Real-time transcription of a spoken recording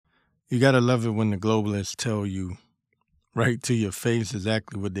You gotta love it when the globalists tell you right to your face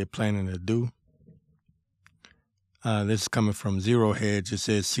exactly what they're planning to do. This is coming from Zero Hedge. It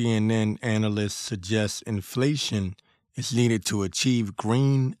says CNN analysts suggest inflation is needed to achieve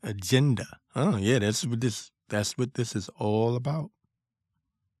green agenda. Oh yeah, that's what this is all about.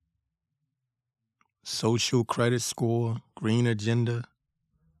 Social credit score, green agenda,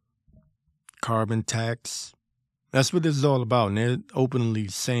 carbon tax. That's what this is all about, and they're openly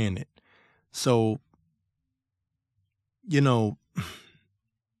saying it. So, you know,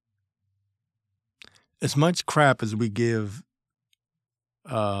 as much crap as we give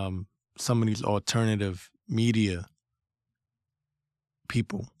some of these alternative media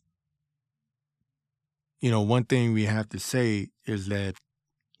people, one thing we have to say is that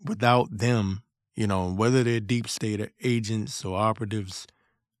without them, whether they're deep state agents or operatives,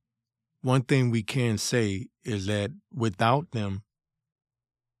 one thing we can say is that without them,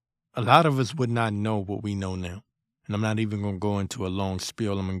 a lot of us would not know what we know now. And I'm not even going to go into a long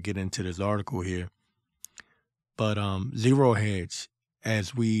spiel. I'm going to get into this article here. But Zero Hedge,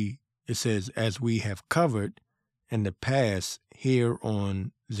 as we have covered in the past here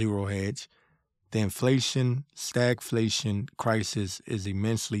on Zero Hedge, the inflation, stagflation crisis is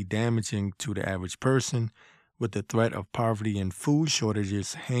immensely damaging to the average person, with the threat of poverty and food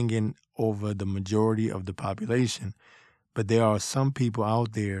shortages hanging over the majority of the population. But there are some people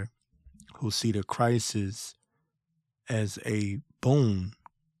out there who see the crisis as a boon,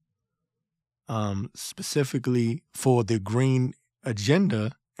 specifically for the green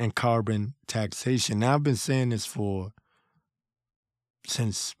agenda and carbon taxation. Now, I've been saying this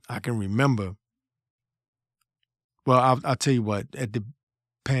since I can remember. Well, I'll tell you what, at the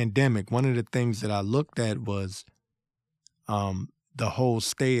pandemic, one of the things that I looked at was the whole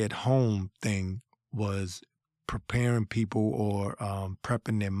stay-at-home thing was preparing people or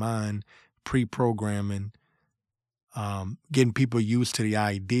prepping their mind, pre-programming, getting people used to the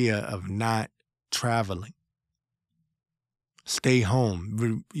idea of not traveling. Stay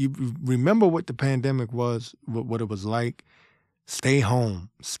home. You remember what the pandemic was, what it was like? Stay home,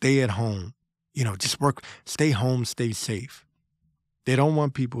 stay at home. Just work, stay home, stay safe. They don't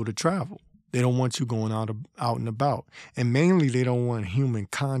want people to travel. They don't want you going out and about. And mainly they don't want human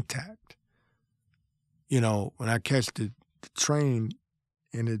contact. When I catch the train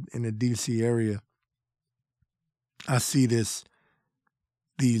in the DC area, I see these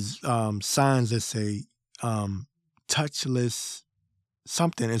signs that say touchless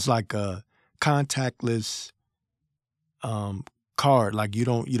something. It's like a contactless card. Like you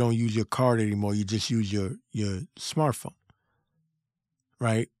don't use your card anymore. You just use your smartphone,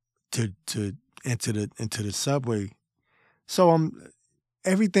 right? To into the subway. So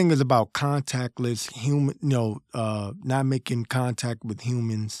everything is about contactless human. Not making contact with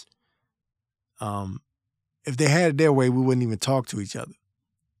humans. If they had it their way, we wouldn't even talk to each other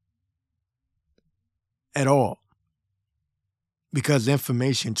at all. Because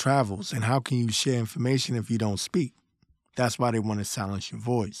information travels, and how can you share information if you don't speak? That's why they want to silence your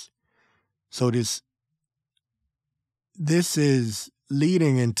voice. So this is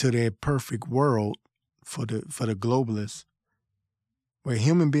leading into their perfect world for the globalists, where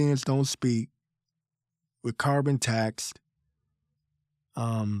human beings don't speak, we're carbon taxed,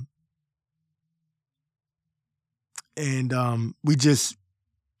 and we just,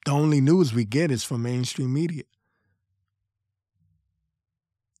 the only news we get is from mainstream media.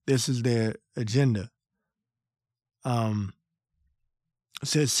 This is their agenda.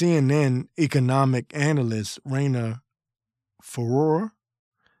 Says CNN economic analyst Raina Furor.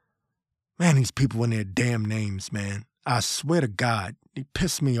 Man, these people and their damn names, man. I swear to God, they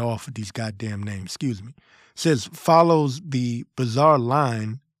piss me off with these goddamn names. Excuse me. Says follows the bizarre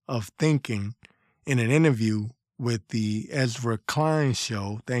line of thinking in an interview with the Ezra Klein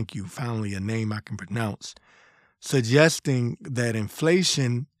show. Thank you. Finally, a name I can pronounce. Suggesting that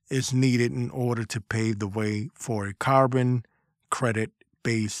inflation is needed in order to pave the way for a carbon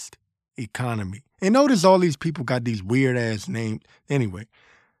credit-based economy. And notice all these people got these weird-ass names. Anyway,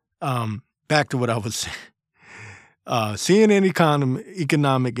 back to what I was saying. CNN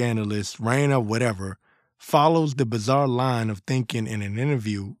economic analyst, Raina whatever, follows the bizarre line of thinking in an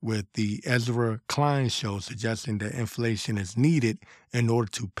interview with the Ezra Klein show, suggesting that inflation is needed in order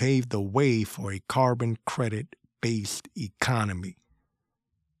to pave the way for a carbon credit-based economy.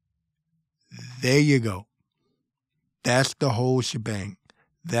 There you go. That's the whole shebang.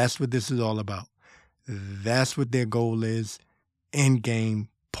 That's what this is all about. That's what their goal is. End game,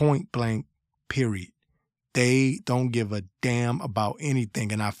 point blank, period. They don't give a damn about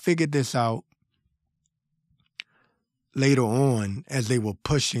anything. And I figured this out later on as they were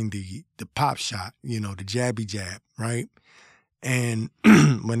pushing the pop shot, the jabby jab, right? And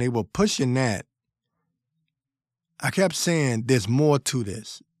when they were pushing that, I kept saying, there's more to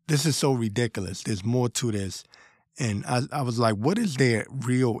this. This is so ridiculous. There's more to this. And I was like, what is their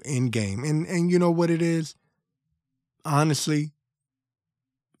real end game? And you know what it is? Honestly,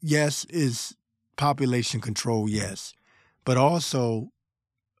 yes, is population control, yes. But also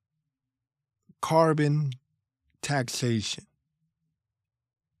carbon taxation,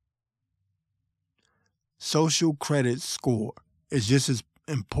 social credit score is just as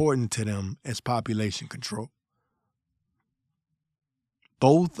important to them as population control.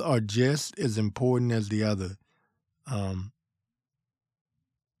 Both are just as important as the other.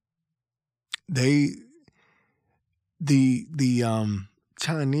 The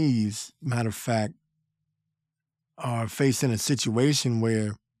Chinese, matter of fact, are facing a situation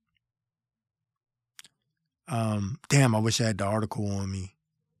where, damn, I wish I had the article on me.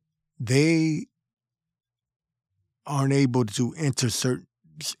 They aren't able to enter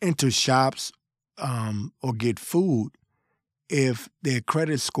shops or get food if their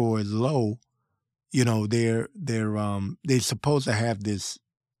credit score is low. They're supposed to have this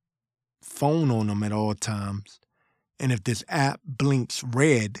phone on them at all times, and if this app blinks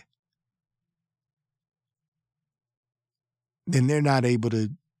red, then they're not able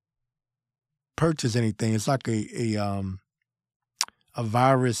to purchase anything. It's like a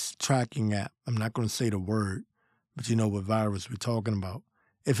virus tracking app. I'm not going to say the word, but you know what virus we're talking about.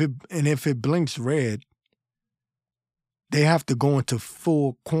 If it blinks red, they have to go into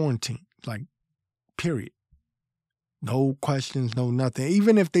full quarantine, like, period. No questions, no nothing.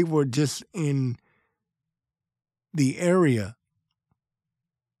 Even if they were just in the area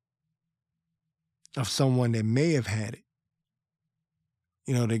of someone that may have had it,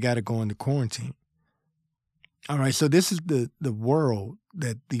 they got to go into quarantine. All right, so this is the world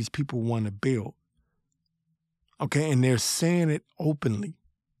that these people want to build. Okay, and they're saying it openly.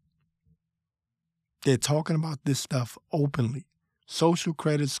 They're talking about this stuff openly. Social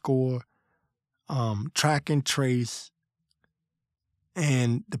credit score, track and trace,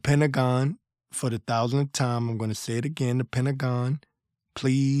 and the Pentagon, for the 1,000th time, I'm going to say it again, the Pentagon,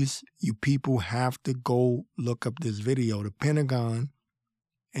 please, you people have to go look up this video. The Pentagon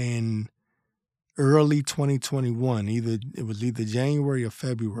in early 2021, it was either January or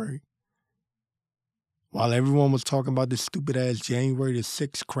February, while everyone was talking about this stupid-ass January the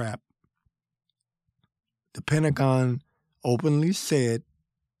 6th crap, the Pentagon openly said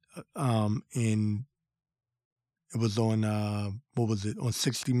it was on, on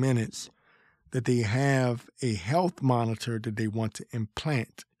 60 Minutes, that they have a health monitor that they want to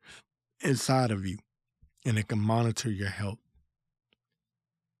implant inside of you, and it can monitor your health.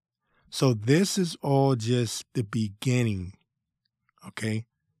 So this is all just the beginning, okay?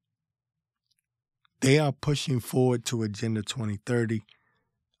 They are pushing forward to Agenda 2030,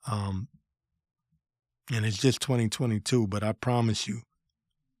 and it's just 2022, but I promise you,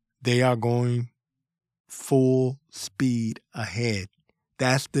 they are going full speed ahead.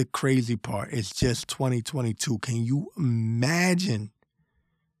 That's the crazy part. It's just 2022. Can you imagine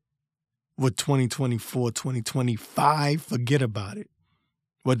what 2024, 2025, forget about it,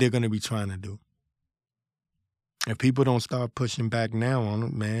 what they're going to be trying to do? If people don't start pushing back now on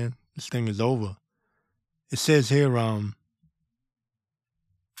it, man, this thing is over. It says here, matter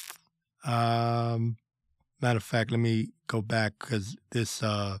of fact, let me go back because this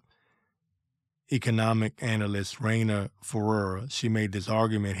economic analyst, Raina Ferreira, she made this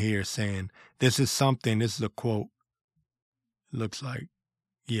argument here saying, this is a quote, it looks like,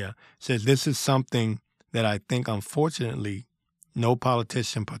 it says, this is something that I think, unfortunately, no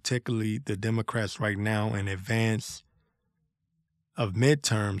politician, particularly the Democrats right now in advance of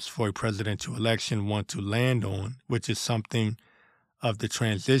midterms for a presidential election, want to land on, which is something of the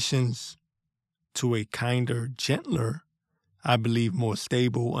transitions to a kinder, gentler, I believe more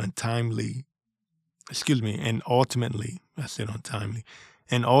stable, and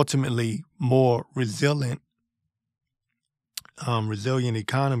ultimately more resilient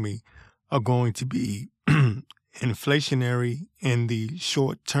economy are going to be inflationary in the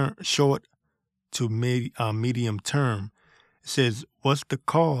short to medium term. It says, what's the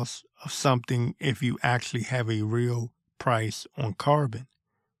cost of something if you actually have a real price on carbon?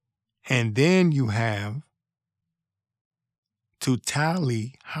 And then you have to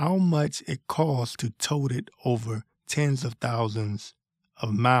tally how much it costs to tote it over tens of thousands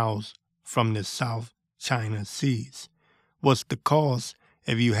of miles from the South China Seas. What's the cost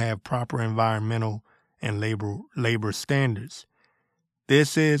if you have proper environmental and labor standards?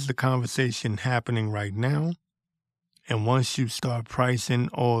 This is the conversation happening right now. And once you start pricing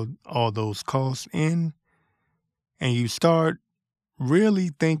all those costs in, and you start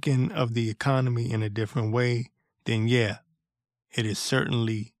really thinking of the economy in a different way, then yeah, it is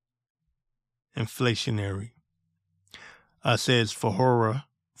certainly inflationary. Says Furore,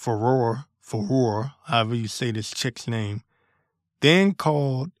 however you say this chick's name, then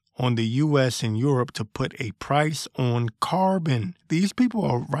called on the U.S. and Europe to put a price on carbon. These people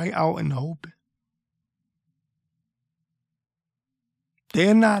are right out in the open.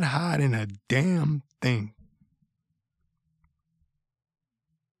 They're not hiding a damn thing.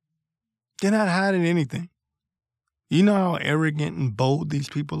 They're not hiding anything. You know how arrogant and bold these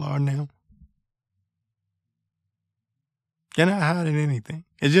people are now? They're not hiding anything.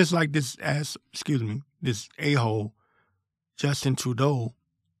 It's just like this a-hole, Justin Trudeau,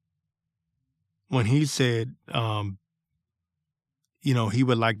 when he said, he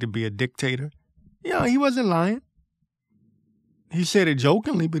would like to be a dictator. He wasn't lying. He said it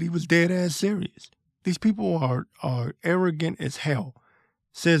jokingly, but he was dead ass serious. These people are arrogant as hell.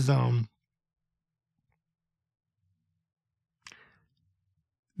 Says,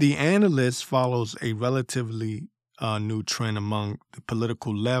 the analyst follows a relatively new trend among the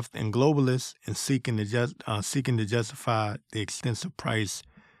political left and globalists in seeking to justify the extensive price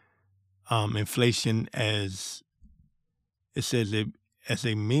inflation as it says as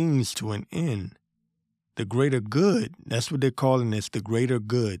a means to an end. The greater good, that's what they're calling this, the greater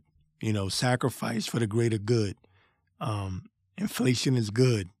good, sacrifice for the greater good. Inflation is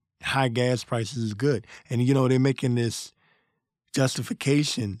good. High gas prices is good. And, they're making this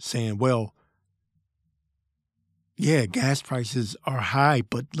justification saying, well, yeah, gas prices are high,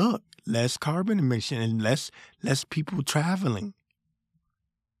 but look, less carbon emission and less people traveling.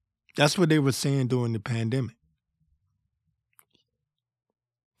 That's what they were saying during the pandemic.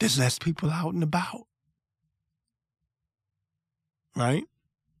 There's less people out and about. Right?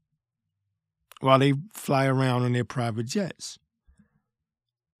 While they fly around in their private jets.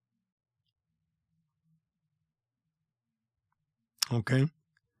 Okay?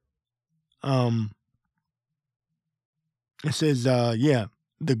 It says,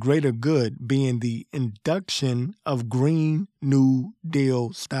 the greater good being the induction of Green New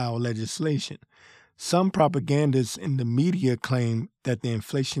Deal style legislation. Some propagandists in the media claim that the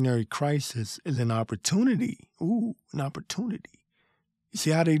inflationary crisis is an opportunity. Ooh, an opportunity. You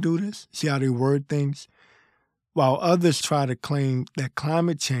see how they do this? See how they word things? While others try to claim that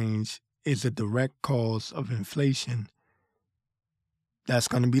climate change is a direct cause of inflation, that's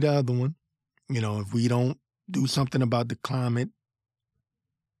going to be the other one. If we don't do something about the climate,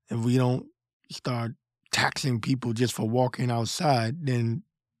 if we don't start taxing people just for walking outside, then,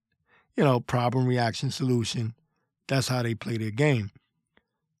 problem, reaction, solution. That's how they play their game.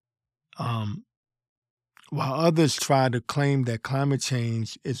 While others try to claim that climate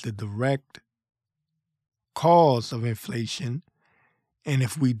change is the direct cause of inflation, and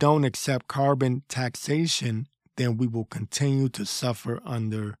if we don't accept carbon taxation, then we will continue to suffer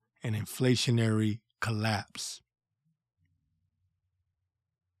under an inflationary collapse.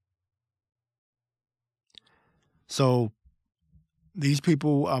 So these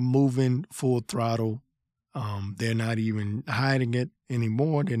people are moving full throttle. They're not even hiding it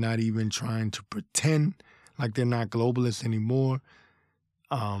anymore. They're not even trying to pretend like they're not globalists anymore.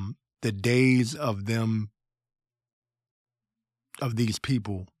 The days of these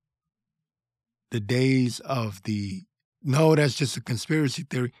people, the days of no, that's just a conspiracy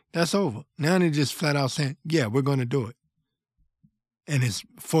theory, that's over. Now they're just flat out saying, yeah, we're going to do it. And it's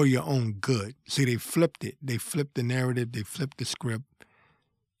for your own good. See, they flipped it. They flipped the narrative. They flipped the script.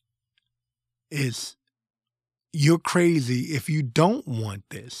 You're crazy if you don't want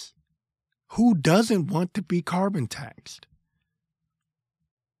this. Who doesn't want to be carbon taxed?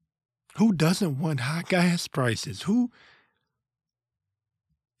 Who doesn't want high gas prices? You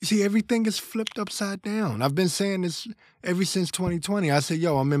see, everything is flipped upside down. I've been saying this ever since 2020. I said,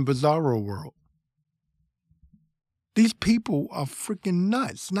 I'm in bizarro world. These people are freaking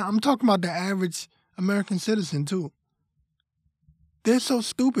nuts. Now, I'm talking about the average American citizen, too. They're so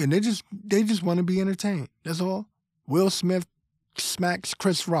stupid. They just want to be entertained. That's all. Will Smith smacks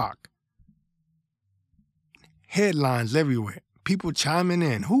Chris Rock. Headlines everywhere. People chiming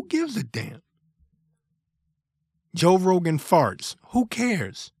in. Who gives a damn? Joe Rogan farts. Who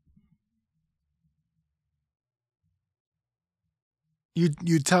cares?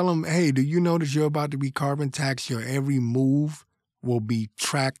 You tell them, hey, do you notice you're about to be carbon taxed? Your every move will be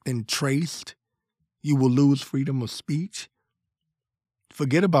tracked and traced. You will lose freedom of speech.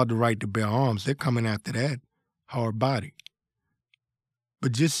 Forget about the right to bear arms. They're coming after that hard body.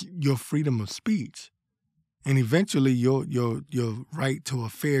 But just your freedom of speech. And eventually you'll right to a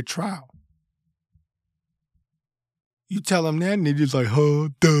fair trial. You tell them that and they're just like, huh,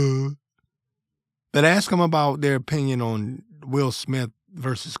 duh. But ask them about their opinion on Will Smith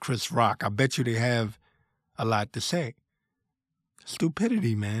versus Chris Rock. I bet you they have a lot to say.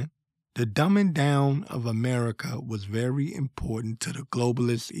 Stupidity, man. The dumbing down of America was very important to the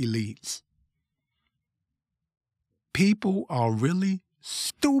globalist elites. People are really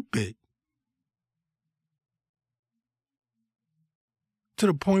stupid to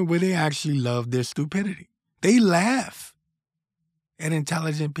the point where they actually love their stupidity. They laugh at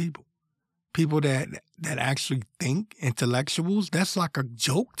intelligent people. People that actually think, intellectuals, that's like a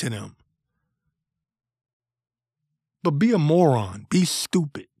joke to them. But be a moron. Be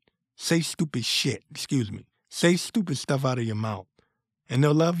stupid. Say stupid shit. Excuse me. Say stupid stuff out of your mouth. And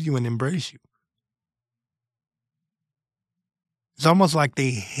they'll love you and embrace you. It's almost like they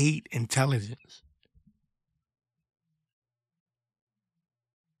hate intelligence.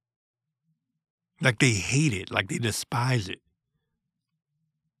 Like they hate it. Like they despise it.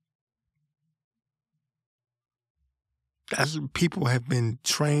 That's people have been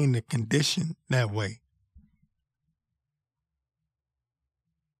trained and conditioned that way.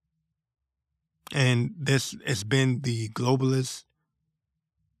 And this has been the globalist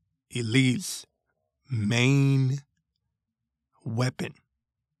elite's main weapon.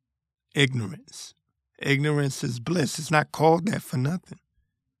 Ignorance. Ignorance is bliss. It's not called that for nothing.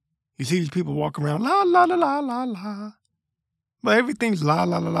 You see these people walk around, la, la, la, la, la, la. But everything's la,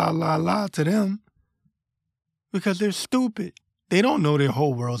 la, la, la, la, la to them because they're stupid. They don't know their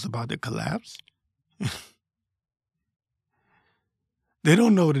whole world's about to collapse. They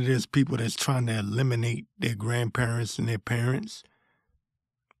don't know that there's people that's trying to eliminate their grandparents and their parents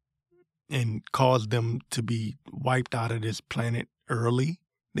and cause them to be wiped out of this planet early.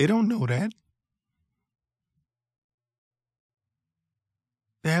 They don't know that.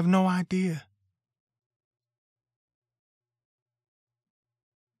 They have no idea.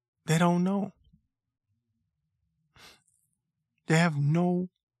 They don't know. They have no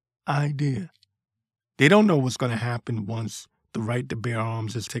idea. They don't know what's going to happen once the right to bear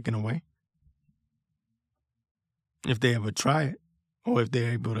arms is taken away. If they ever try it, or if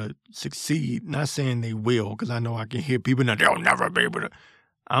they're able to succeed. Not saying they will, because I know I can hear people now, they'll never be able to.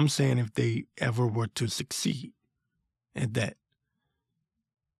 I'm saying if they ever were to succeed at that.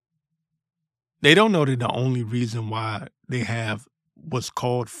 They don't know that the only reason why they have what's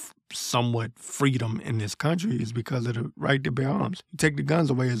called somewhat freedom in this country is because of the right to bear arms. You take the guns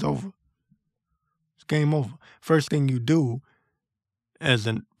away, it's over. It's game over. First thing you do as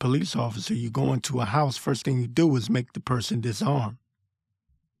a police officer, you go into a house, first thing you do is make the person disarm.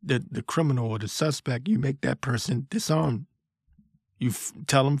 The criminal or the suspect, you make that person disarm. You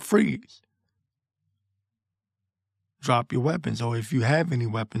tell them freeze. Drop your weapons, or if you have any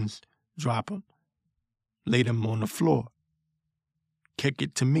weapons, drop them. Lay them on the floor. Kick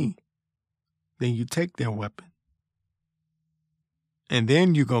it to me. Then you take their weapon. And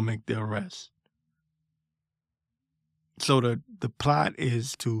then you go make the arrest. So the plot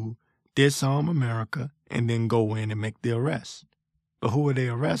is to disarm America and then go in and make the arrest. But who are they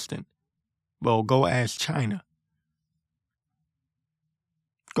arresting? Well, go ask China.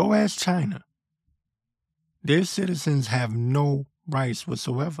 Go ask China. Their citizens have no rights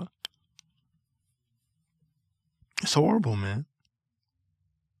whatsoever. It's horrible, man.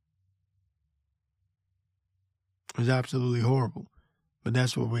 It's absolutely horrible. But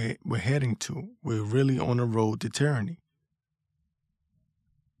that's what we're heading to. We're really on a road to tyranny.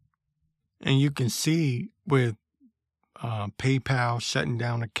 And you can see with PayPal shutting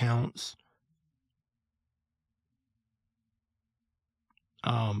down accounts,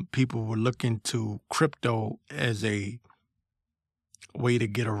 people were looking to crypto as a way to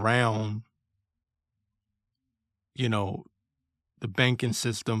get around, the banking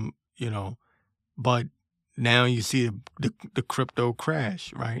system, but now you see the crypto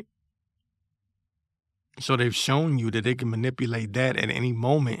crash, right? So they've shown you that they can manipulate that at any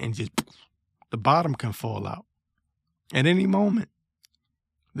moment and just the bottom can fall out. At any moment,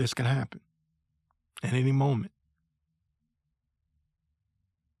 this can happen. At any moment.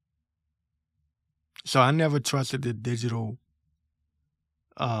 So I never trusted the digital,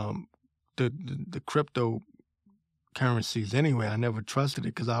 the crypto currencies anyway. I never trusted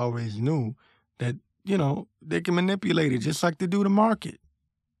it because I always knew that, they can manipulate it just like they do the market.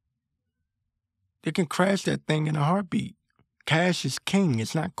 They can crash that thing in a heartbeat. Cash is king.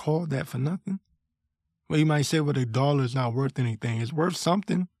 It's not called that for nothing. Well, you might say, well, the dollar is not worth anything. It's worth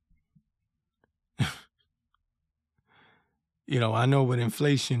something. I know with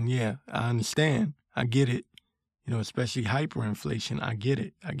inflation, yeah, I understand. I get it. especially hyperinflation. I get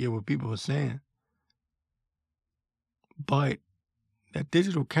it. I get what people are saying. But that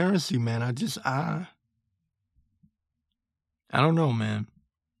digital currency, man, I don't know, man.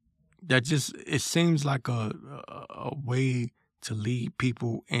 It seems like a way to lead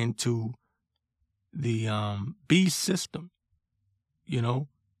people into the beast system, the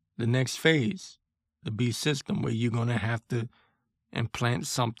next phase, the beast system, where you're going to have to implant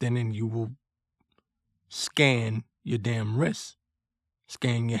something and you will scan your damn wrist,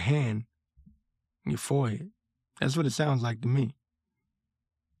 scan your hand, your forehead. That's what it sounds like to me.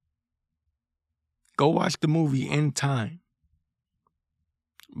 Go watch the movie In Time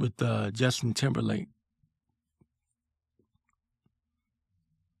with Justin Timberlake.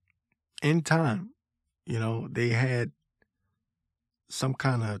 In Time, they had some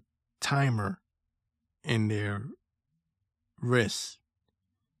kind of timer in their wrist,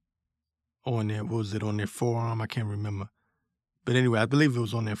 or was it on their forearm? I can't remember. But anyway, I believe it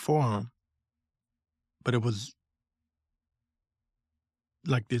was on their forearm. But it was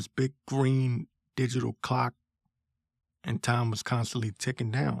like this big green digital clock, and time was constantly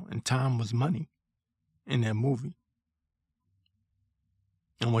ticking down, and time was money in that movie.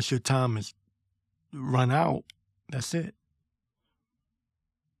 And once your time is run out, that's it.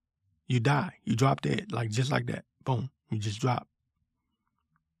 You die. You drop dead, just like that. Boom. You just drop.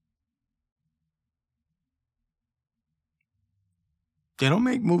 They don't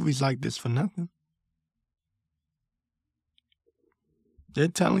make movies like this for nothing. They're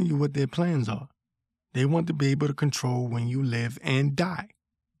telling you what their plans are. They want to be able to control when you live and die.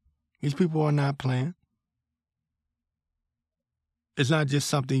 These people are not playing. It's not just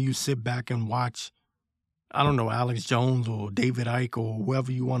something you sit back and watch, I don't know, Alex Jones or David Icke or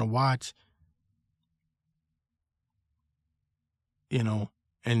whoever you want to watch,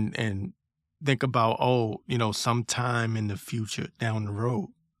 and think about, sometime in the future down the road.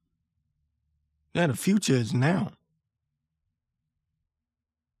 Yeah, the future is now.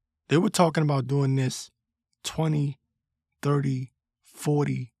 They were talking about doing this 20, 30,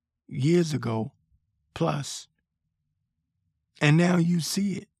 40 years ago plus. And now you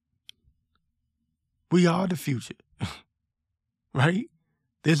see it. We are the future, right?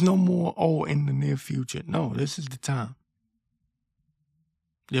 There's no more, in the near future. No, this is the time.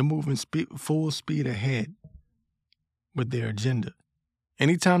 They're moving full speed ahead with their agenda.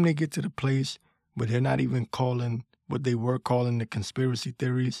 Anytime they get to the place where they're not even calling what they were calling the conspiracy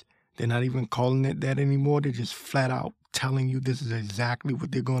theories, they're not even calling it that anymore. They're just flat out telling you this is exactly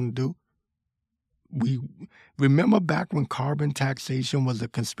what they're going to do. We remember back when carbon taxation was a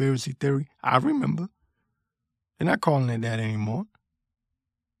conspiracy theory? I remember. They're not calling it that anymore.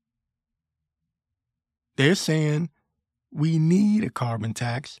 They're saying we need a carbon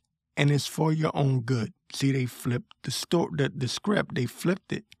tax and it's for your own good. See, they flipped the script. They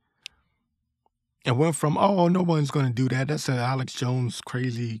flipped it. And went from, no one's going to do that. That's an Alex Jones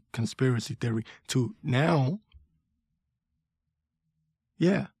crazy conspiracy theory to now,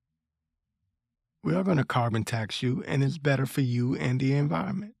 yeah, we are going to carbon tax you and it's better for you and the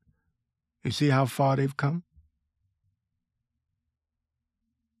environment. You see how far they've come?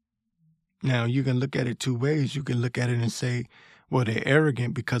 Now, you can look at it two ways. You can look at it and say, well, they're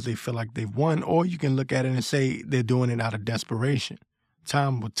arrogant because they feel like they've won, or you can look at it and say they're doing it out of desperation.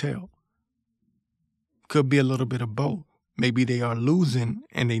 Time will tell. Could be a little bit of both. Maybe they are losing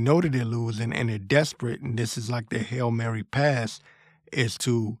and they know that they're losing and they're desperate, and this is like their Hail Mary pass, is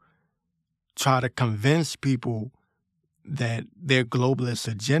to try to convince people that their globalist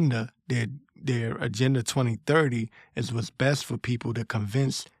agenda, their Agenda 2030, is what's best for people, to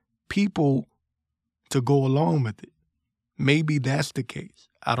convince people to go along with it. Maybe that's the case.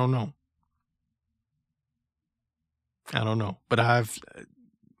 I don't know. But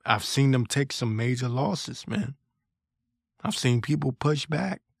I've seen them take some major losses, man. I've seen people push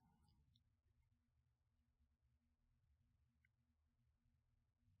back.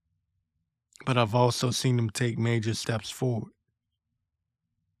 But I've also seen them take major steps forward.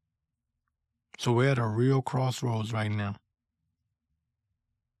 So we're at a real crossroads right now.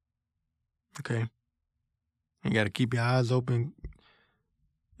 Okay? You got to keep your eyes open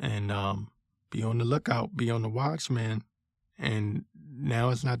and be on the lookout, be on the watch, man. And now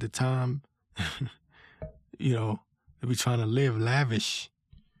it's not the time, to be trying to live lavish.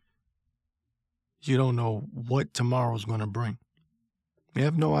 You don't know what tomorrow's going to bring. You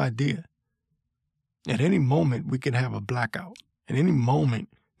have no idea. At any moment, we could have a blackout. At any moment,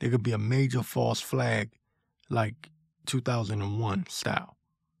 there could be a major false flag like 2001 style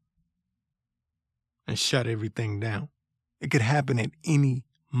and shut everything down. It could happen at any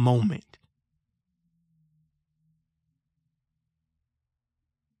moment.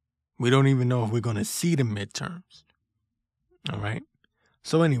 We don't even know if we're going to see the midterms. All right.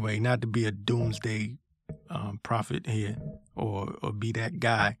 So anyway, not to be a doomsday prophet here or be that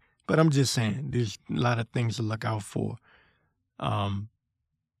guy, but I'm just saying there's a lot of things to look out for. I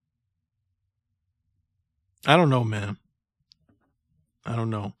don't know, man. I don't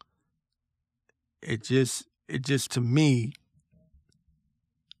know. It just to me,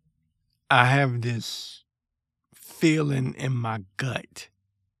 I have this feeling in my gut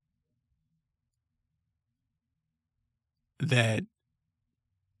that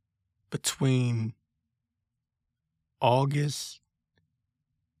between August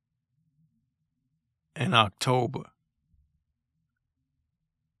and October,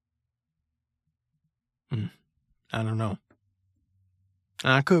 I don't know.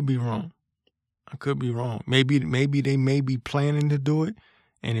 I could be wrong. Maybe they may be planning to do it,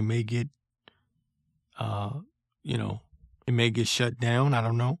 and it may get, it may get shut down. I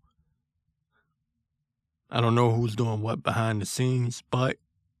don't know. I don't know who's doing what behind the scenes, but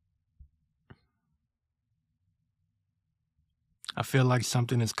I feel like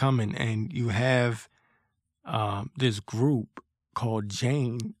something is coming. And you have this group called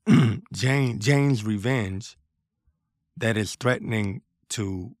Jane's Revenge that is threatening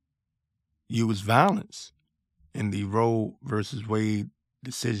to use violence in the Roe versus Wade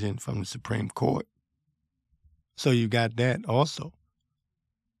decision from the Supreme Court. So you got that also.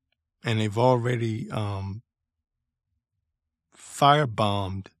 And they've already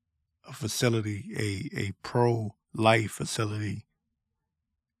firebombed a facility, a pro-life facility.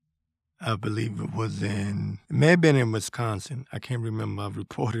 I believe it may have been in Wisconsin. I can't remember. I've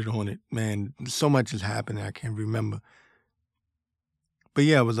reported on it. Man, so much is happening, I can't remember. But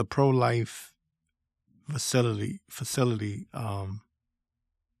yeah, it was a pro-life facility. I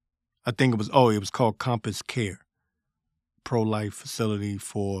think it was called Compass Care. Pro-life facility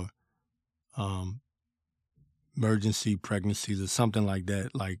for emergency pregnancies or something like that.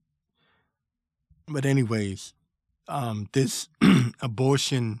 But anyways, this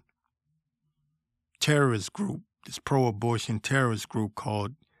abortion terrorist group, this pro-abortion terrorist group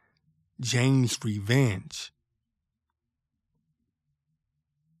called Jane's Revenge,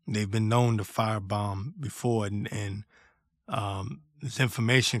 they've been known to firebomb before, and there's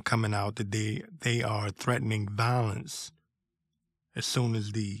information coming out that they are threatening violence as soon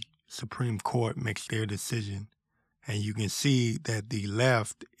as the Supreme Court makes their decision. And you can see that the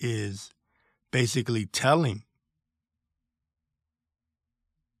left is basically telling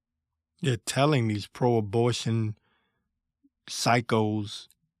these pro-abortion psychos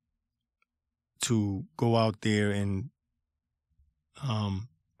to go out there and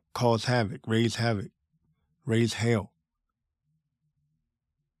cause havoc, raise hell.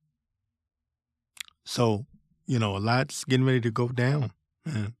 So, a lot's getting ready to go down,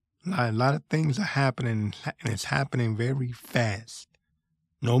 man. A lot of things are happening, and it's happening very fast.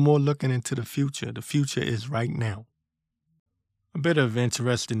 No more looking into the future. The future is right now. A bit of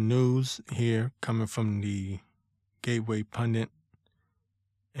interesting news here coming from the Gateway Pundit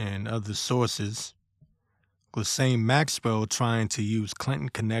and other sources. Ghislaine Maxwell trying to use Clinton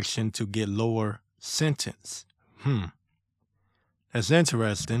connection to get lower sentence. That's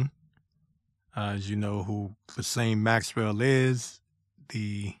interesting. As you know who Ghislaine Maxwell is,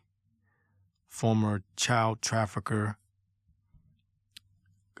 the former child trafficker,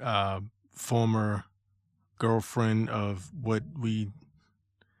 former girlfriend of what we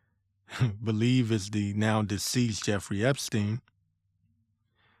believe is the now deceased Jeffrey Epstein.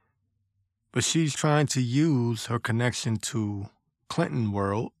 But she's trying to use her connection to Clinton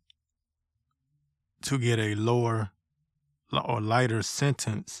world to get a lower or lighter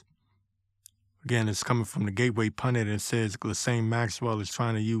sentence. Again, it's coming from the Gateway Pundit, and it says Ghislaine Maxwell is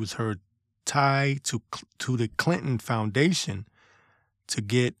trying to use her tie to the Clinton Foundation to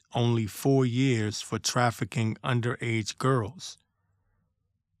get only 4 years for trafficking underage girls.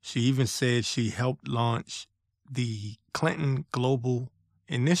 She even said she helped launch the Clinton Global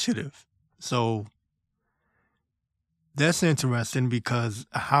Initiative. So that's interesting, because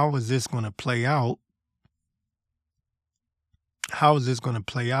how is this going to play out?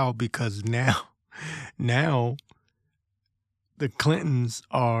 Because now the Clintons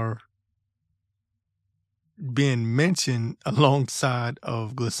are being mentioned alongside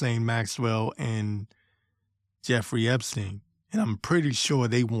of Ghislaine Maxwell and Jeffrey Epstein. And I'm pretty sure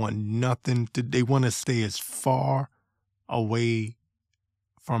they want to stay as far away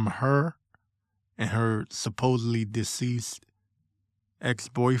from her and her supposedly deceased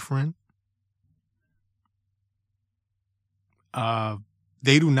ex-boyfriend.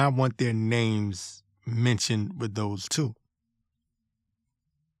 They do not want their names mentioned with those two.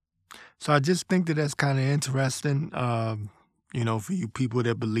 So I just think that that's kind of interesting. For you people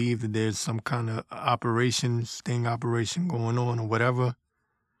that believe that there's some kind of sting operation going on or whatever,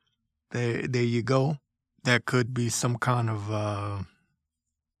 there you go. That could be some kind of,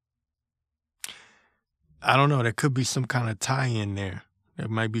 I don't know, there could be some kind of tie-in there. There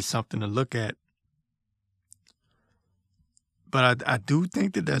might be something to look at. But I do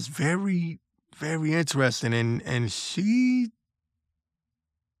think that that's very, very interesting. And she,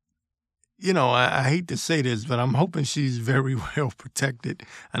 I hate to say this, but I'm hoping she's very well protected.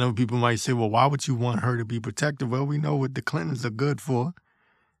 I know people might say, well, why would you want her to be protected? Well, we know what the Clintons are good for.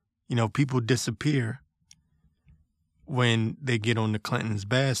 People disappear when they get on the Clintons'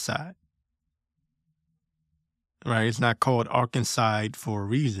 bad side. Right? It's not called Arkansas for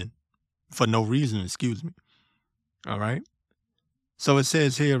no reason, excuse me. All right? So it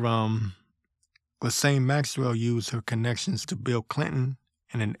says here, Ghislaine Maxwell used her connections to Bill Clinton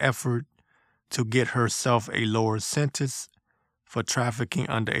in an effort to get herself a lower sentence for trafficking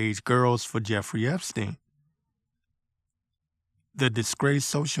underage girls for Jeffrey Epstein. The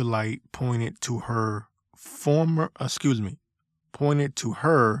disgraced socialite pointed to her,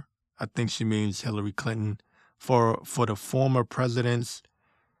 I think she means Hillary Clinton, for the former president's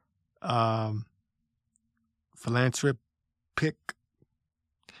philanthropic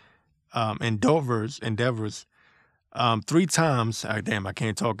endeavors 3 times. Damn, I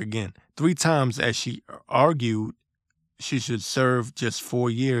can't talk again. 3 times, as she argued she should serve just 4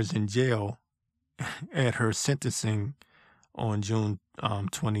 years in jail at her sentencing on June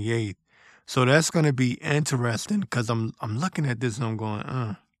 28th. So that's going to be interesting because I'm looking at this and I'm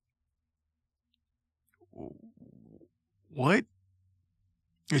going, what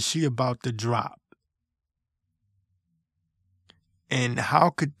is she about to drop? And how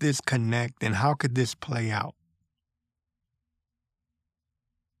could this connect and how could this play out?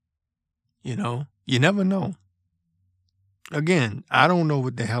 You never know. Again, I don't know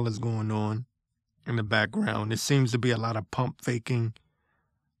what the hell is going on in the background. It seems to be a lot of pump faking,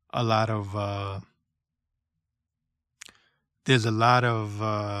 a lot of, there's a lot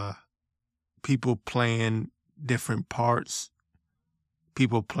of people playing different parts,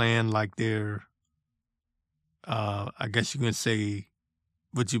 people playing like they're, I guess you can say,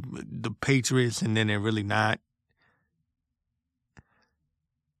 the Patriots, and then they're really not.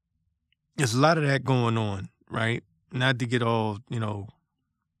 There's a lot of that going on, right? Not to get all,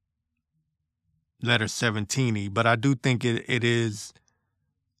 letter 17-y, but I do think it is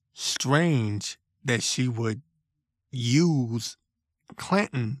strange that she would use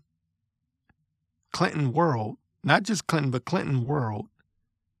Clinton world, not just Clinton, but Clinton world,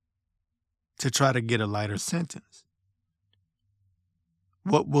 to try to get a lighter sentence.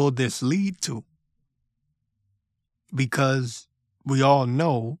 What will this lead to? Because we all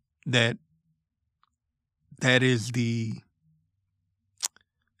know that is the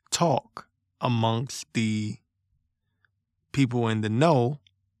talk amongst the people in the know,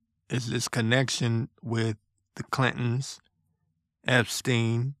 is this connection with the Clintons,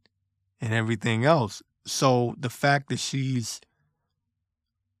 Epstein, and everything else. So the fact that she's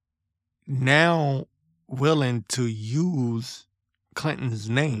now willing to use Clinton's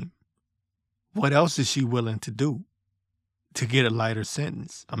name, what else is she willing to do to get a lighter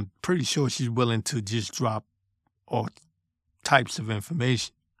sentence? I'm pretty sure she's willing to just drop all types of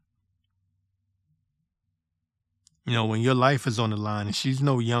information. When your life is on the line, and she's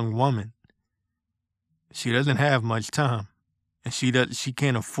no young woman, she doesn't have much time, and she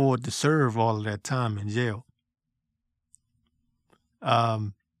can't afford to serve all of that time in jail.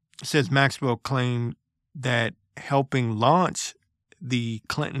 It says Maxwell claimed that helping launch the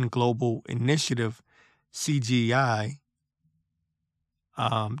Clinton Global Initiative, CGI,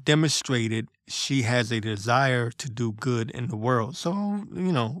 demonstrated she has a desire to do good in the world. So,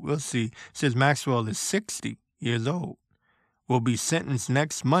 we'll see. It says Maxwell is 60 years old, will be sentenced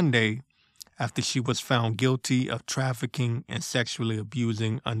next Monday after she was found guilty of trafficking and sexually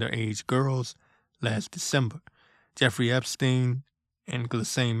abusing underage girls last December. Jeffrey Epstein and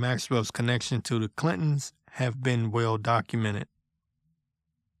Ghislaine Maxwell's connection to the Clintons have been well documented.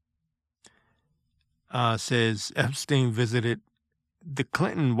 Says Epstein visited the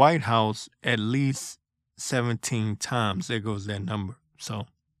Clinton White House at least 17 times. There goes that number. So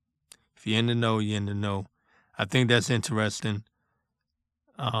if you're in the know, you're in the know. I think that's interesting.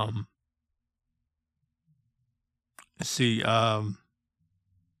 Let's see. Then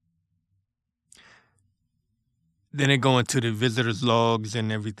they go into the visitors' logs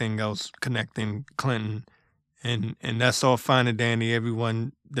and everything else connecting Clinton. And that's all fine and dandy.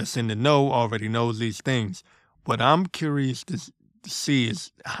 Everyone that's in the know already knows these things. What I'm curious see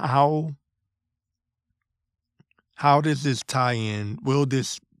is how does this tie in? Will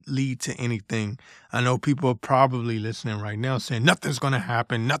this lead to anything? I know people are probably listening right now saying nothing's going to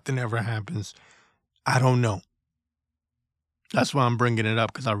happen. Nothing ever happens. I don't know. That's why I'm bringing it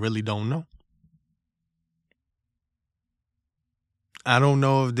up, because I really don't know. I don't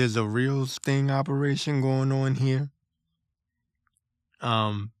know if there's a real sting operation going on here.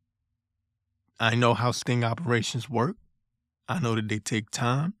 I know how sting operations work. I know that they take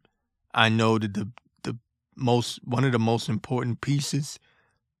time. I know that one of the most important pieces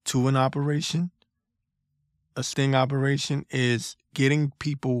to an operation, a sting operation, is getting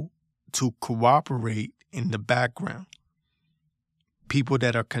people to cooperate in the background. People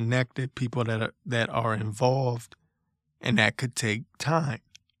that are connected, people that are involved, and that could take time.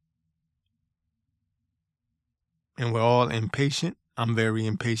 And we're all impatient. I'm very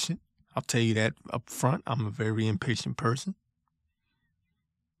impatient. I'll tell you that up front. I'm a very impatient person.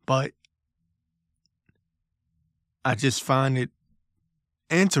 But I just find it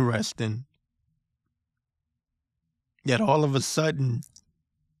interesting that all of a sudden,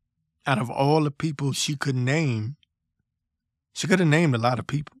 out of all the people she could name, she could have named a lot of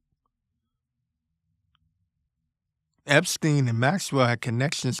people. Epstein and Maxwell had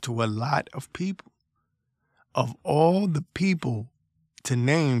connections to a lot of people. Of all the people to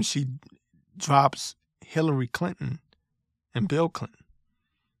name, she drops Hillary Clinton and Bill Clinton.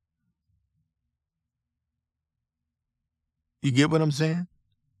 You get what I'm saying?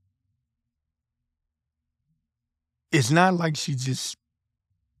 It's not like she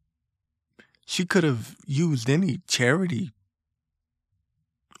could have used any charity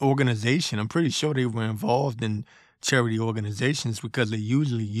organization. I'm pretty sure they were involved in charity organizations because they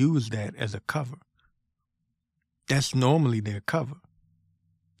usually use that as a cover. That's normally their cover.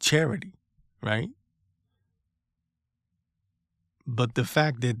 Charity, right? But the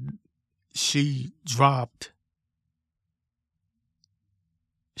fact that she dropped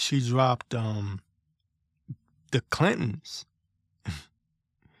the Clintons,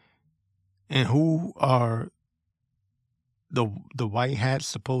 and who are the white hats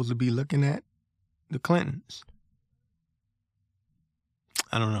supposed to be looking at? The Clintons.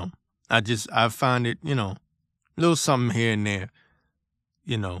 I don't know. I find it, a little something here and there,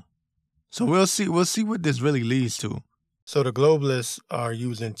 So we'll see what this really leads to. So the globalists are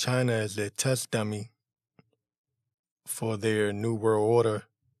using China as their test dummy for their New World Order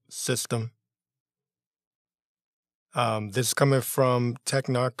system. This is coming from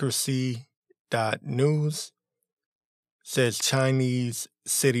technocracy.news. Says Chinese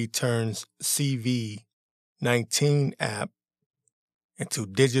city turns CV-19 app into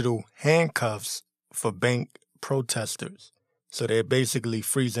digital handcuffs for bank protesters. So they're basically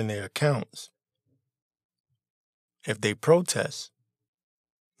freezing their accounts if they protest.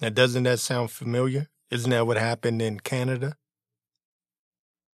 Now, doesn't that sound familiar? Isn't that what happened in Canada?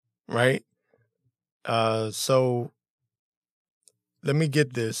 Right? So let me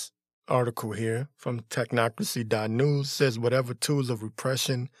get this article here from technocracy.news. Says whatever tools of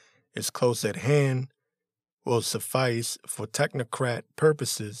repression is close at hand will suffice for technocrat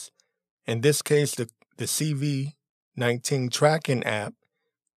purposes. In this case, the CV-19 tracking app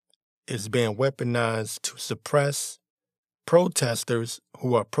is being weaponized to suppress protesters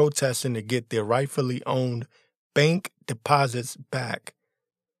who are protesting to get their rightfully owned bank deposits back.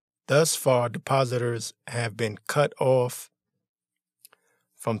 Thus far, depositors have been cut off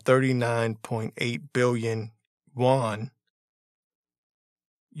from 39.8 billion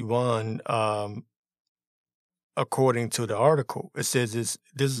yuan, according to the article. It says this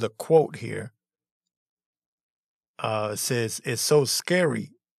is a quote here. It says, "It's so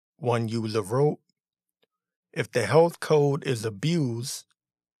scary," one user wrote. "If the health code is abused,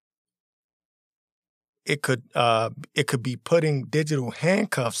 it could be putting digital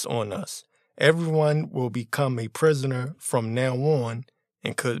handcuffs on us. Everyone will become a prisoner from now on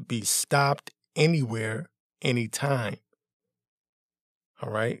and could be stopped anywhere, anytime."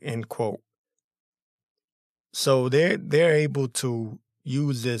 All right, end quote. So they're able to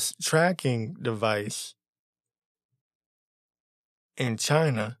use this tracking device in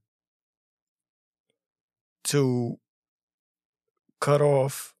China to cut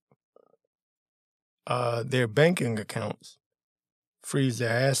off their banking accounts, freeze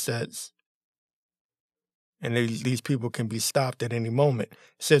their assets, and these people can be stopped at any moment. It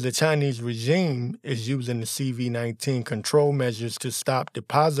says the Chinese regime is using the CV-19 control measures to stop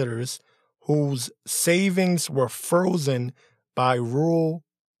depositors whose savings were frozen by rural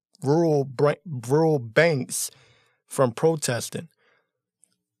banks from protesting.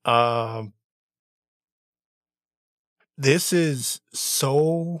 This is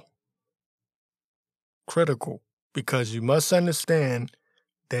so critical because you must understand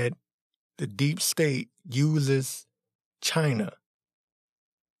that the deep state uses China.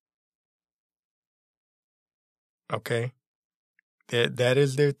 Okay? That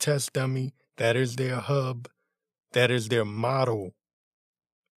is their test dummy. That is their hub. That is their model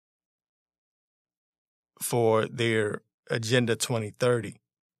for their Agenda 2030,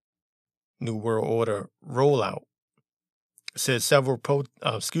 New World Order rollout. It says several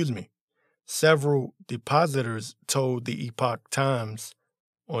depositors told the Epoch Times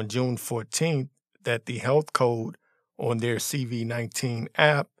on June 14th that the health code on their CV19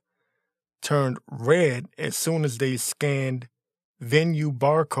 app turned red as soon as they scanned venue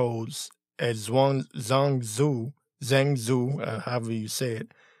barcodes at Zhangzhou, however you say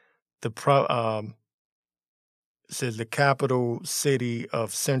it, says the capital city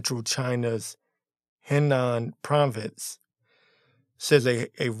of central China's Henan province, says a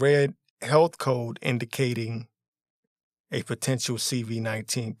red health code indicating a potential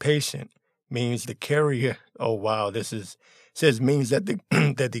CV19 patient means the carrier. Oh wow, means that the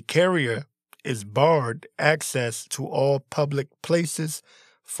that the carrier is barred access to all public places,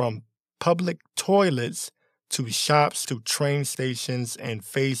 from public toilets to shops to train stations, and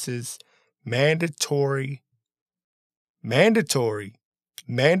faces mandatory, make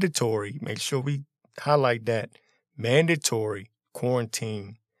sure we highlight that, mandatory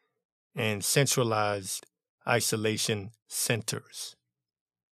quarantine and centralized isolation centers.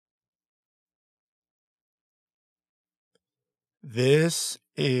 This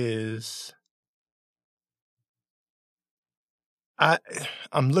is,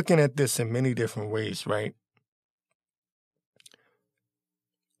 I'm looking at this in many different ways, right?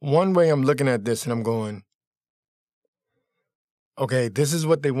 One way I'm looking at this and I'm going, okay, this is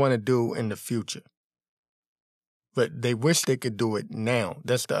what they want to do in the future, but they wish they could do it now.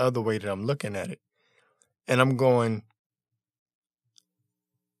 That's the other way that I'm looking at it. And I'm going,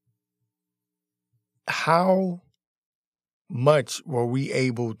 how much were we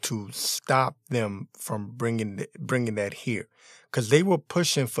able to stop them from bringing that here? Because they were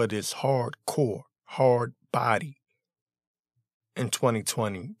pushing for this hard body in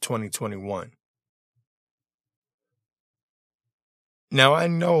 2020, 2021. Now, I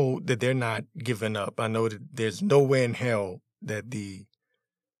know that they're not giving up. I know that there's no way in hell that the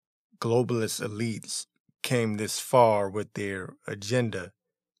globalist elites came this far with their agenda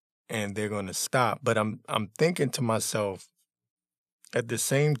and they're going to stop. But I'm thinking to myself, at the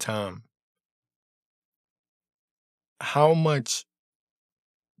same time, how much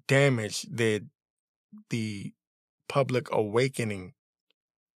damage did the public awakening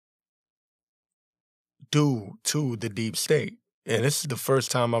do to the deep state? And this is the first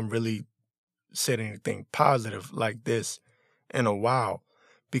time I'm really said anything positive like this in a while,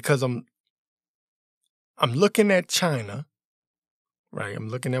 because I'm looking at China, right? I'm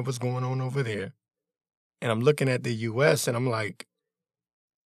looking at what's going on over there, and I'm looking at the U.S. and I'm like,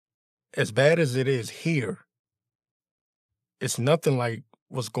 as bad as it is here, it's nothing like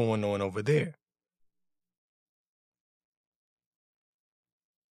what's going on over there.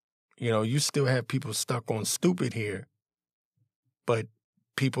 You know, you still have people stuck on stupid here, but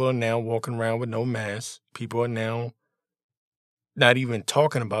people are now walking around with no masks. People are now not even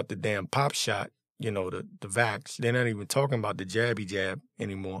talking about the damn pop shot, the vax. They're not even talking about the jabby jab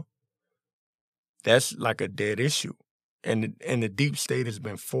anymore. That's like a dead issue. And the deep state has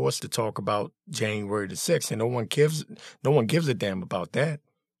been forced to talk about January the 6th, and no one gives a damn about that.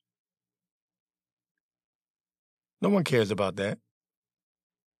 No one cares about that.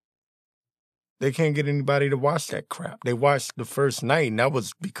 They can't get anybody to watch that crap. They watched the first night, and that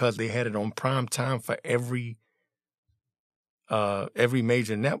was because they had it on prime time for every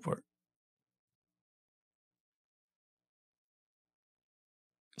major network.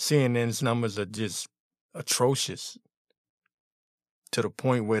 CNN's numbers are just atrocious, to the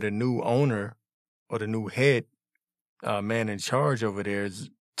point where the new owner or the new head man in charge over there is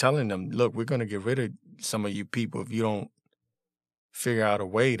telling them, look, we're going to get rid of some of you people if you don't figure out a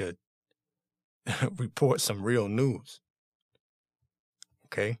way to report some real news.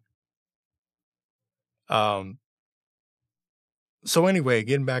 Okay? So anyway,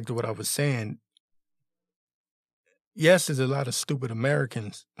 getting back to what I was saying, yes, there's a lot of stupid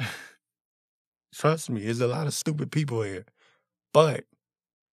Americans. Trust me, there's a lot of stupid people here. But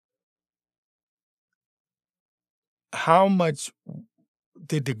how much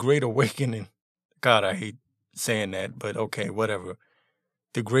did the Great Awakening, God, I hate saying that, but okay, whatever.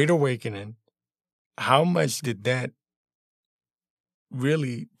 The Great Awakening, how much did that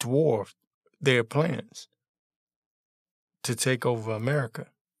really dwarf their plans? to take over America.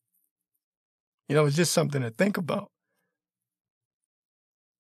 You know, it's just something to think about.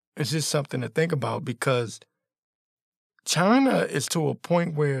 It's just something to think about because China is to a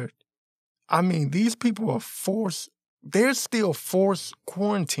point where, I mean, these people are they're still forced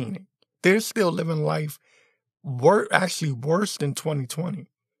quarantining. They're still living life actually worse than 2020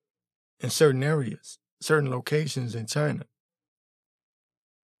 in certain areas, certain locations in China.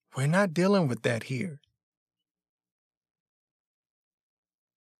 We're not dealing with that here.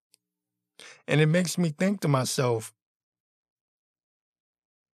 And it makes me think to myself,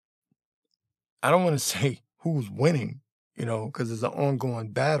 I don't want to say who's winning, you know, because it's an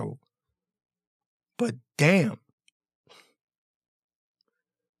ongoing battle. But damn.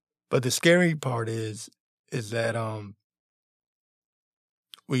 But the scary part is that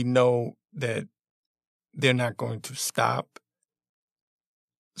we know that they're not going to stop.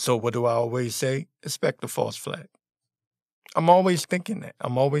 So what do I always say? Expect a false flag. I'm always thinking that.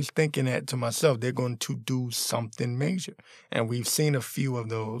 I'm always thinking that to myself. They're going to do something major. And we've seen a few of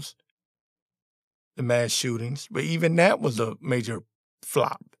those, the mass shootings. But even that was a major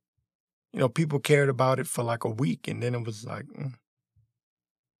flop. You know, people cared about it for like a week, and then it was like,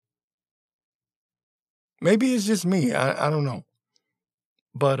 maybe it's just me. I don't know.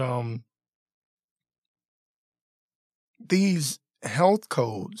 But these health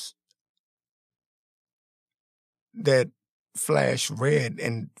codes that flash red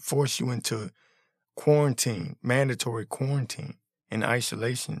and force you into quarantine, mandatory quarantine and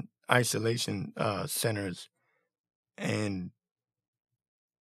isolation centers, and,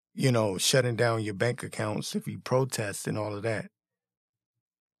 you know, shutting down your bank accounts if you protest and all of that.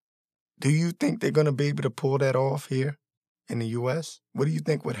 Do you think they're going to be able to pull that off here in the U.S.? What do you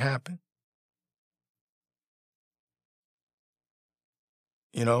think would happen?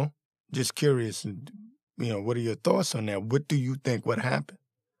 You know, just curious. You know, what are your thoughts on that? What do you think would happen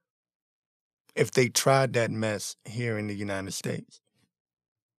if they tried that mess here in the United States?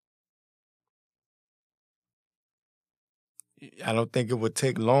 I don't think it would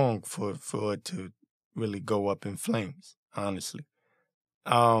take long for it to really go up in flames, honestly.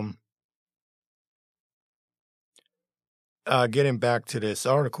 Getting back to this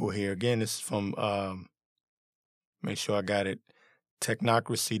article here, again, this is from, make sure I got it,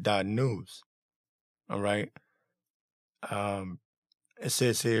 technocracy.news. All right. It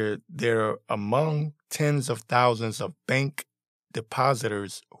says here, they're among tens of thousands of bank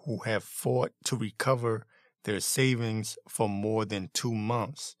depositors who have fought to recover their savings for more than 2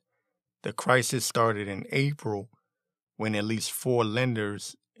 months. The crisis started in April when at least 4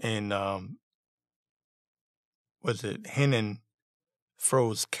 lenders in, Henan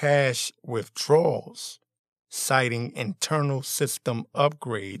froze cash withdrawals, citing internal system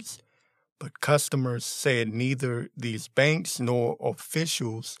upgrades. But customers said neither these banks nor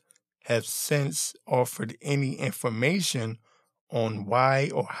officials have since offered any information on why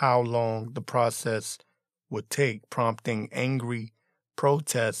or how long the process would take, prompting angry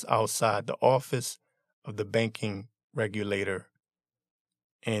protests outside the office of the banking regulator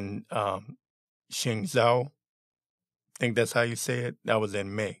in Xingzhou. I think that's how you say it. That was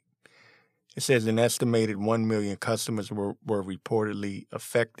in May. It says an estimated 1 million customers were reportedly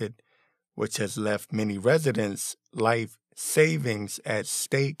affected, which has left many residents' life savings at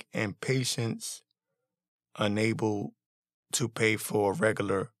stake and patients unable to pay for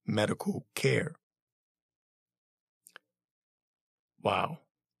regular medical care. Wow.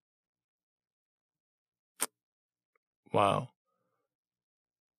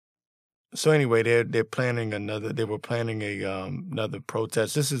 So anyway, they're planning another. They were planning a another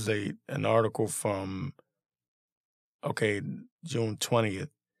protest. This is an article from June 20th.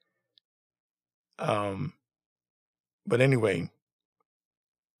 But anyway,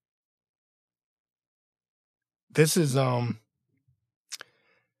 this is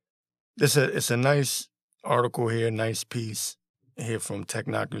it's a nice article here, nice piece here from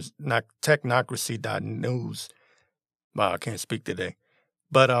technocracy.news. Wow, I can't speak today.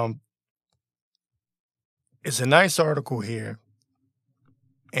 But it's a nice article here.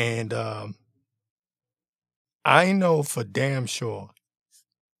 And I know for damn sure,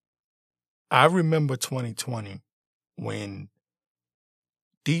 I remember 2020 when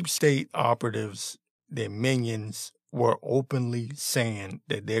deep state operatives, their minions, were openly saying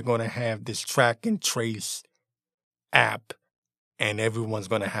that they're going to have this track and trace app and everyone's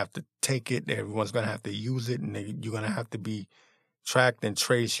going to have to take it, everyone's going to have to use it, and you're going to have to be tracked and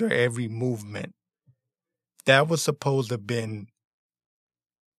trace your every movement. That was supposed to have been,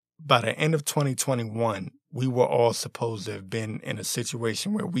 by the end of 2021, we were all supposed to have been in a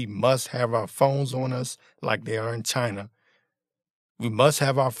situation where we must have our phones on us like they are in China. We must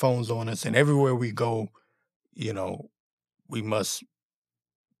have our phones on us, and everywhere we go, we must,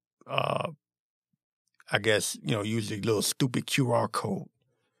 I guess, use a little stupid QR code,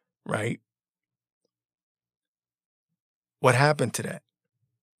 right? What happened to that?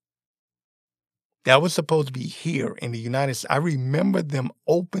 That was supposed to be here in the United States. I remember them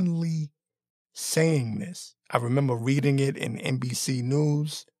openly saying this. I remember reading it in NBC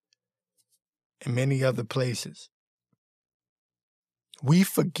News and many other places. We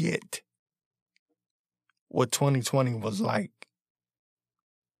forget what 2020 was like.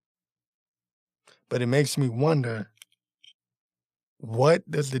 But it makes me wonder, what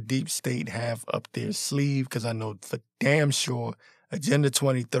does the deep state have up their sleeve? Because I know for damn sure Agenda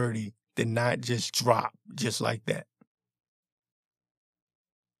 2030 did not just drop just like that.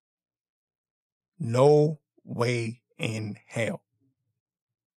 No way in hell.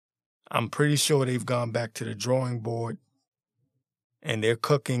 I'm pretty sure they've gone back to the drawing board and they're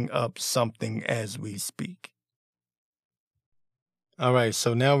cooking up something as we speak. All right,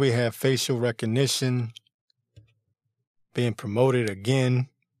 so now we have facial recognition being promoted again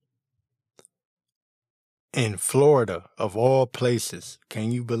in Florida, of all places.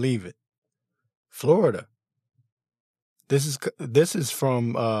 Can you believe it? Florida. This is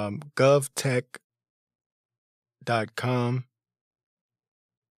from govtech.com.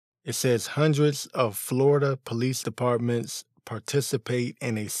 It says hundreds of Florida police departments participate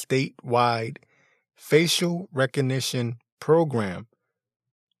in a statewide facial recognition program.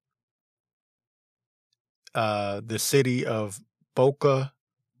 The city of Boca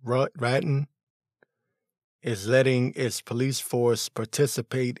Raton is letting its police force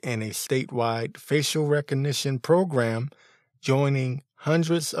participate in a statewide facial recognition program, joining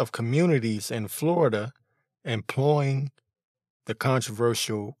hundreds of communities in Florida employing the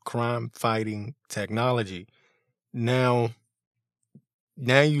controversial crime-fighting technology. Now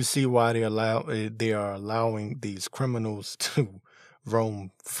you see why they are allowing these criminals to roam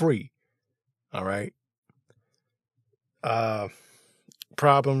free. All right.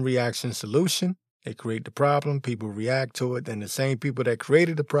 Problem, reaction, solution. They create the problem, people react to it, then the same people that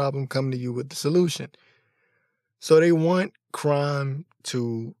created the problem come to you with the solution. So they want crime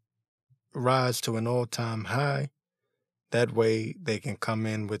to rise to an all-time high. That way they can come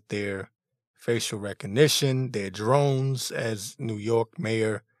in with their facial recognition, their drones, as New York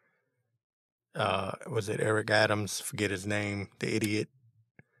Mayor, was it Eric Adams? Forget his name, the idiot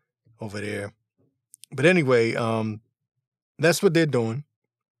over there. But anyway, that's what they're doing.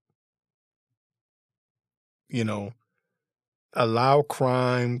 Allow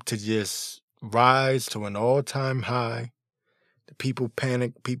crime to just rise to an all-time high. The people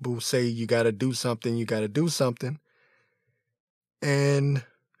panic. People say, you got to do something. You got to do something. And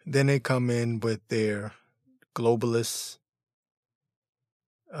then they come in with their globalist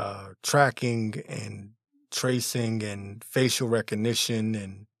tracking and tracing and facial recognition.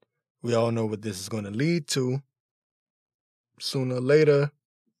 And we all know what this is going to lead to. Sooner or later,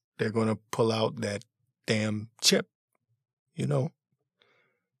 they're going to pull out that damn chip. You know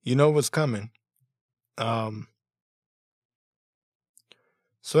what's coming. So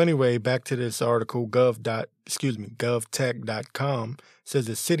anyway, back to this article, govtech.com says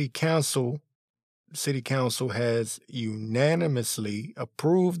the city council has unanimously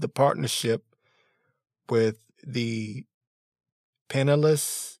approved the partnership with the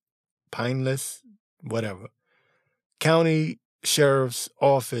Pinellas, whatever, County Sheriff's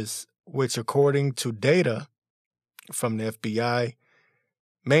Office, which according to data from the FBI,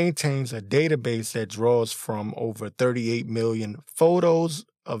 maintains a database that draws from over 38 million photos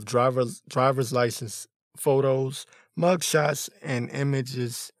of driver's license photos, mugshots, and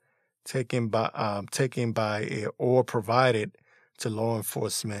images taken by or provided to law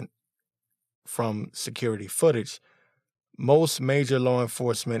enforcement from security footage. Most major law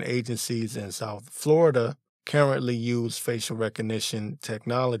enforcement agencies in South Florida currently use facial recognition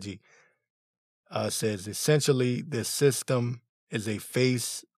technology. Says essentially this system is a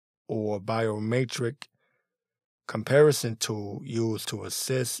face or biometric comparison tool used to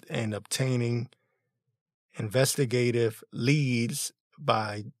assist in obtaining investigative leads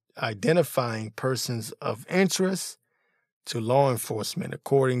by identifying persons of interest to law enforcement,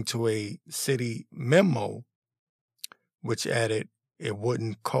 according to a city memo, which added it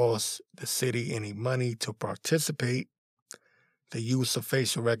wouldn't cost the city any money to participate. The use of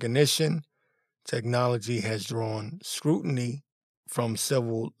facial recognition technology has drawn scrutiny from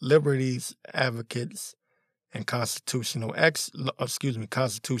civil liberties advocates and constitutional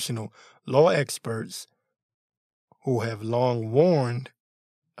law experts who have long warned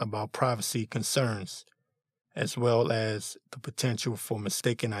about privacy concerns. as well as the potential for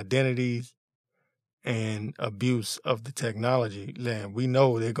mistaken identities and abuse of the technology. Then we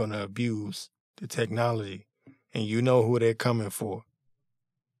know they're going to abuse the technology, and you know who they're coming for.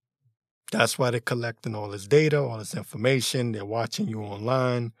 That's why they're collecting all this data, all this information. They're watching you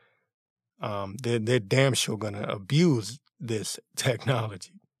online. They're damn sure going to abuse this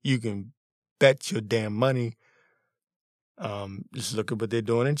technology. You can bet your damn money. Just look at what they're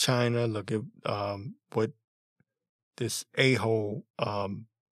doing in China. Look at what this a-hole,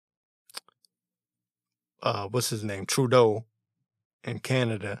 what's his name, Trudeau in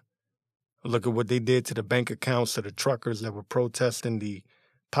Canada. Look at what they did to the bank accounts of the truckers that were protesting the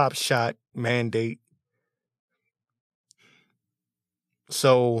pop shot mandate.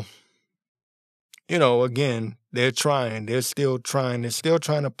 So, again, they're still trying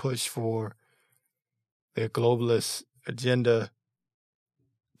to push for their globalist agenda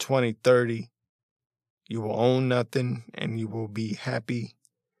 2030. You will own nothing and you will be happy.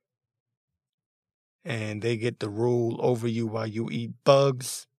 And they get to rule over you while you eat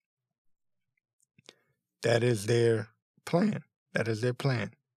bugs. That is their plan. It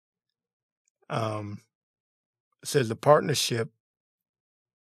says the partnership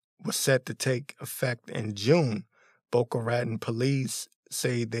was set to take effect in June. Boca Raton police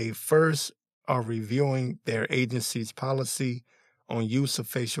say they first are reviewing their agency's policy on use of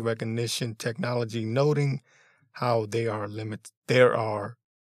facial recognition technology, noting how there are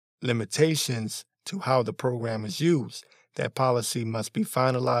limitations to how the program is used. That policy must be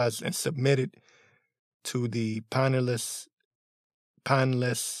finalized and submitted to the Pinellas,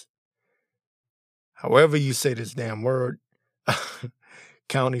 however you say this damn word,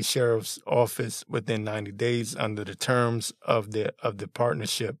 county sheriff's office within 90 days under the terms of the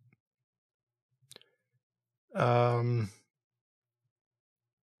partnership. So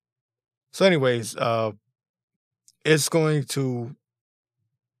anyways, it's going to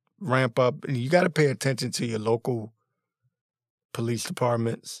ramp up, and you got to pay attention to your local police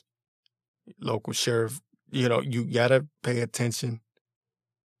departments, local sheriff. You got to pay attention,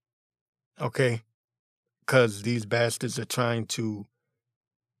 okay? Because these bastards are trying to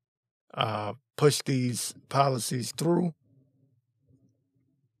push these policies through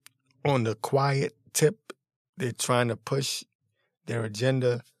on the quiet tip. They're trying to push their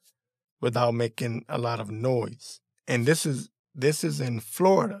agenda without making a lot of noise. And this is in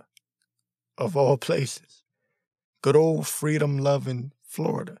Florida, of all places. Good old freedom-loving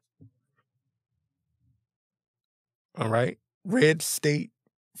Florida. All right? Red state,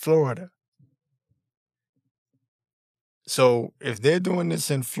 Florida. So if they're doing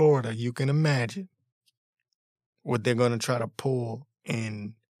this in Florida, you can imagine what they're going to try to pull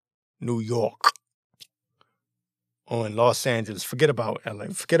in New York or in Los Angeles. Forget about LA.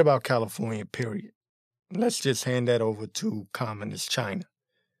 Forget about California, period. Let's just hand that over to communist China.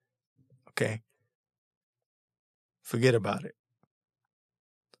 Okay? Forget about it.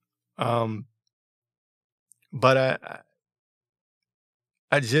 But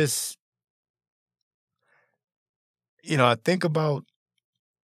I just, I think about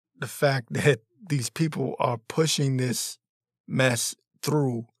the fact that these people are pushing this mess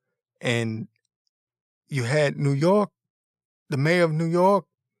through, and you had New York, the mayor of New York,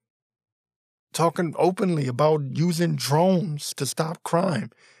 talking openly about using drones to stop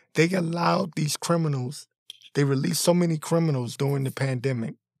crime. They allowed these criminals, they released so many criminals during the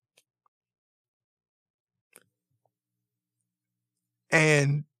pandemic.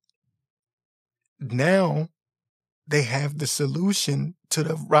 And now they have the solution to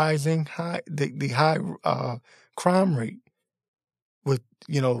the rising high crime rate. With,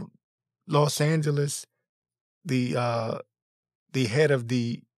 Los Angeles, the head of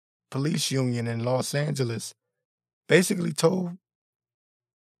the police union in Los Angeles basically told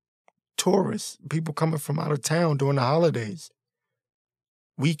tourists, people coming from out of town during the holidays,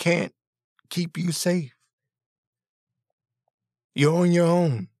 we can't keep you safe. You're on your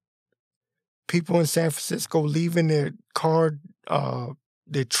own. People in San Francisco leaving their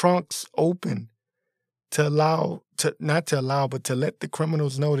their trunks open to let the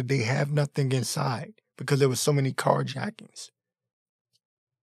criminals know that they have nothing inside because there were so many carjackings.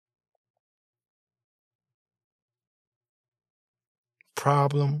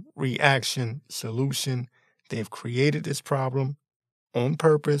 Problem, reaction, solution. They've created this problem on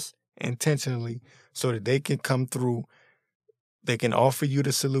purpose, intentionally, so that they can come through. They can offer you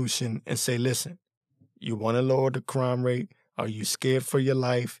the solution and say, listen, you want to lower the crime rate? Are you scared for your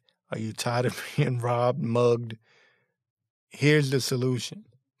life? Are you tired of being robbed, mugged? Here's the solution.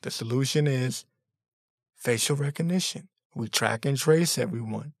 The solution is facial recognition. We track and trace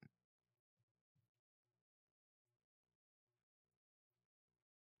everyone.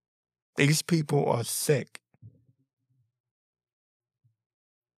 These people are sick.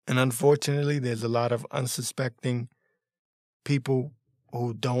 And unfortunately, there's a lot of unsuspecting people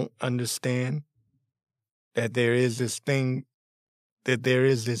who don't understand that there is this thing, that there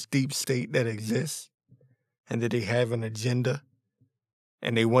is this deep state that exists, and that they have an agenda,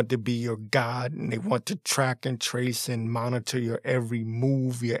 and they want to be your God, and they want to track and trace and monitor your every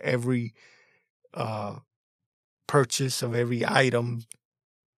move, your every purchase of every item,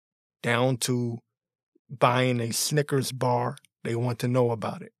 down to buying a Snickers bar. They want to know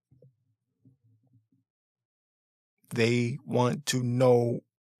about it. They want to know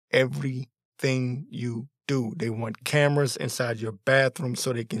everything you do. They want cameras inside your bathroom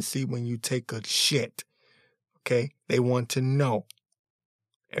so they can see when you take a shit. Okay? They want to know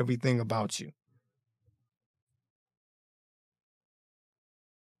everything about you.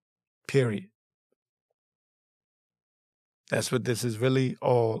 Period. That's what this is really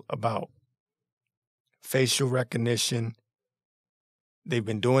all about. Facial recognition. They've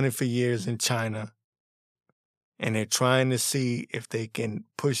been doing it for years in China. And they're trying to see if they can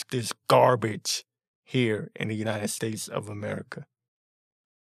push this garbage here in the United States of America.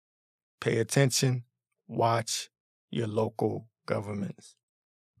 Pay attention. Watch your local governments.